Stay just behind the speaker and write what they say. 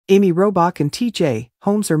Amy Robach and T.J.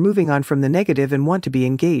 Holmes are moving on from the negative and want to be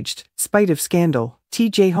engaged, spite of scandal.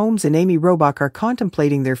 T.J. Holmes and Amy Robach are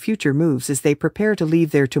contemplating their future moves as they prepare to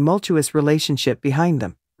leave their tumultuous relationship behind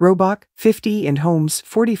them. Robach, 50, and Holmes,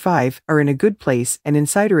 45, are in a good place, and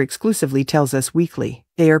Insider exclusively tells Us Weekly.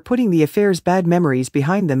 They are putting the affair's bad memories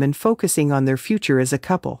behind them and focusing on their future as a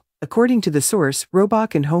couple. According to the source,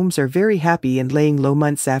 Robach and Holmes are very happy and laying low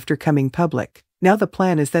months after coming public. Now the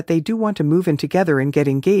plan is that they do want to move in together and get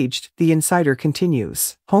engaged, the Insider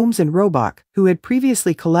continues. Holmes and Robach, who had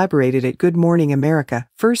previously collaborated at Good Morning America,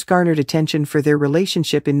 first garnered attention for their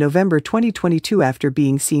relationship in November 2022 after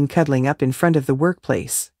being seen cuddling up in front of the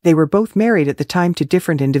workplace. They were both married at the time to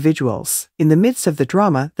different individuals. In the midst of the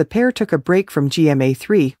drama, the pair took a break from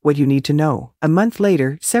GMA3, What You Need to Know. A month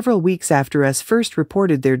later, several weeks after Us first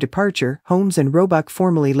reported their departure, Holmes and Robach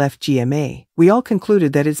formally left GMA. We all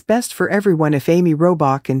concluded that it's best for everyone if Amy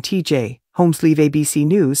Robach and T.J. Holmes leave ABC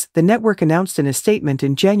News, the network announced in a statement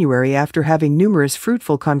in January after having numerous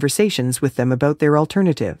fruitful conversations with them about their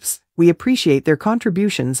alternatives. We appreciate their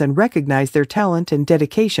contributions and recognize their talent and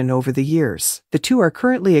dedication over the years. The two are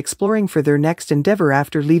currently exploring for their next endeavor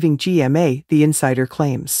after leaving GMA, the Insider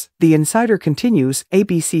claims. The Insider continues,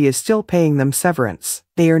 ABC is still paying them severance.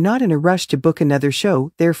 They are not in a rush to book another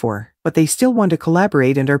show, therefore, but they still want to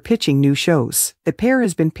collaborate and are pitching new shows. The pair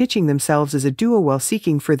has been pitching themselves as a duo while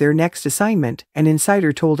seeking for their next assignment, an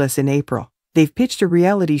Insider told Us in April. They've pitched a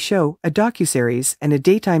reality show, a docuseries, and a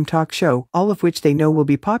daytime talk show, all of which they know will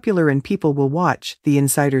be popular and people will watch, the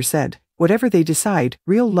Insider said. Whatever they decide,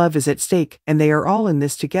 real love is at stake, and they are all in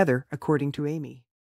this together, according to Amy.